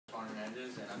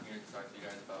and I'm here to talk to you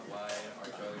guys about why are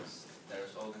drugs that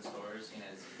are sold in stores seen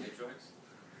as good drugs.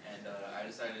 And I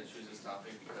decided to choose this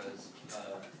topic because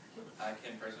I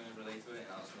can personally relate to it,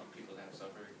 and I also know people that have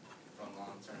suffered from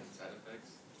long-term side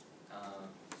effects.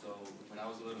 So when I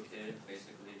was a little kid,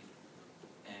 basically,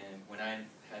 and when I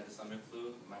had the stomach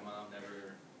flu,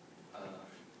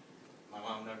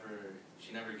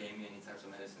 she never gave me any types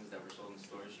of medicines that were sold in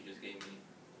stores. She just gave me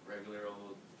regular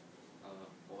old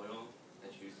oil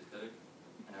that she used to cook,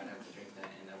 and I'd have to drink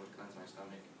that, and that would cleanse my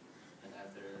stomach. And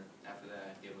after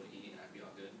that, I'd be able to eat, and I'd be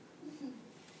all good.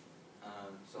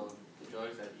 So the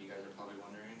drugs that you guys are probably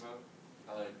wondering about,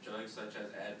 drugs such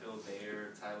as Advil,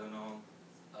 Bayer, Tylenol,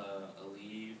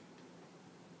 Aleve,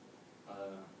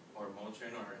 or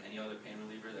Motrin, or any other pain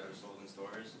reliever that are sold in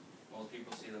stores, most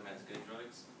people see them as good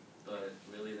drugs, but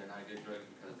really they're not good drugs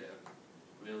because they have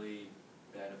really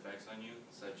bad effects on you,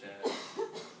 such as,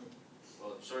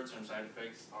 well, short-term side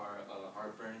effects are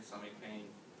heartburn, stomach pain,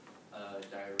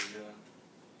 diarrhea,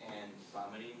 and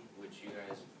vomiting, which you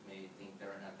guys may think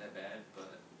they're not that bad,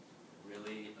 but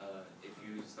really, if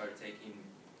you start taking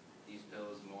these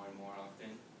pills more and more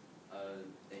often,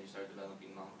 then you start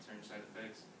developing long-term side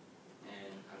effects.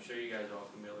 And I'm sure you guys are all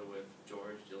familiar with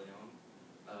George DeLeon.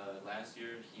 Last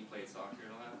year, he played soccer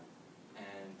a lot,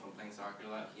 and from playing soccer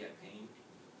a lot, he had pain.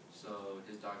 So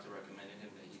his doctor recommended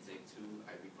him that he take 2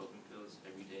 ibuprofen pills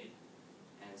every day.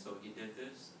 And so he did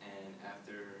this, and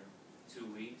after 2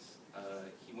 weeks,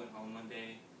 he went home one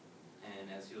day, and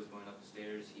as he was going up the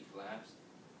stairs, he collapsed,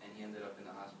 and he ended up in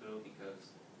the hospital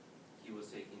because he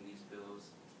was taking these pills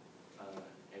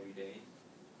every day.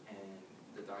 And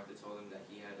the doctor told him that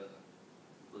he had a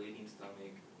bleeding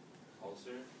stomach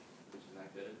ulcer, which is not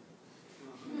good.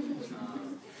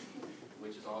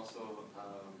 Which is also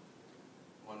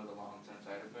one of the long-term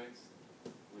side effects,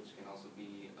 which can also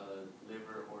be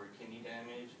liver or kidney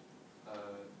damage,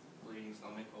 bleeding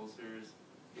stomach ulcers,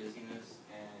 dizziness,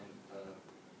 and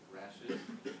rashes.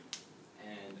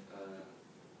 And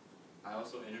I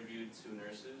also interviewed 2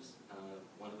 nurses.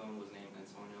 One of them was named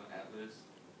Antonio Atlas,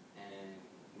 and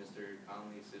Mr.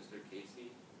 Conley's sister,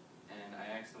 Casey. And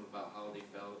I asked them about how they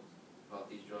felt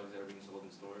about these drugs that are being sold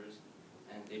in stores.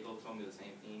 And they both told me the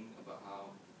same thing about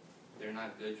how they're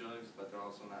not good drugs, but they're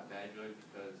also not bad drugs,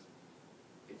 because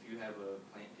if you have a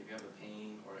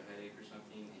pain or a headache or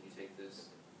something, and you take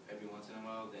this every once in a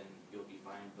while, then you'll be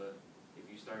fine. But if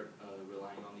you start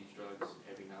relying on these drugs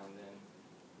every now and then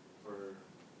for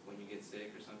when you get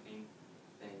sick or something,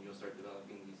 then you'll start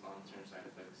developing these long-term side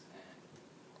effects. And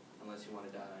unless you want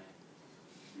to die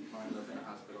or end up in a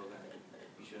hospital, then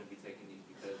you shouldn't be taking these,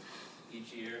 because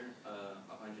each year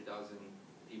 100,000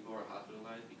 people are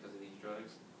hospitalized because of these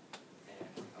drugs, and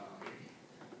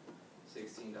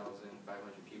 16,500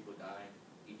 people die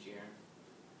each year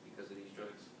because of these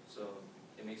drugs. So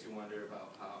it makes you wonder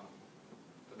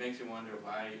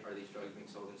why are these drugs being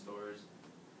sold in stores,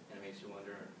 and it makes you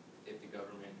wonder if the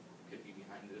government could be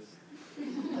behind this.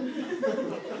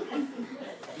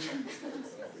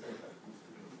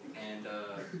 And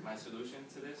my solution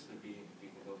to this would be, if you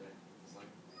can go there, it's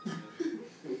like,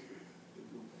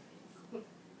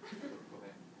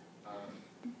 okay.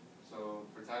 So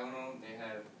for Tylenol, they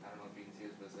have, I don't know if you can see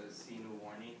this, but it says "See New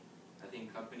Warning." I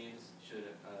think companies should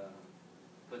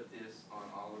put this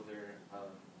on all of their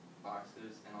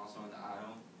boxes, and also in the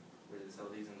aisle where they sell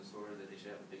these in the store, that they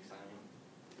should have a big sign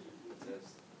that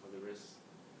says, for the risks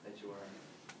that you are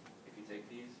if you take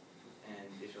these.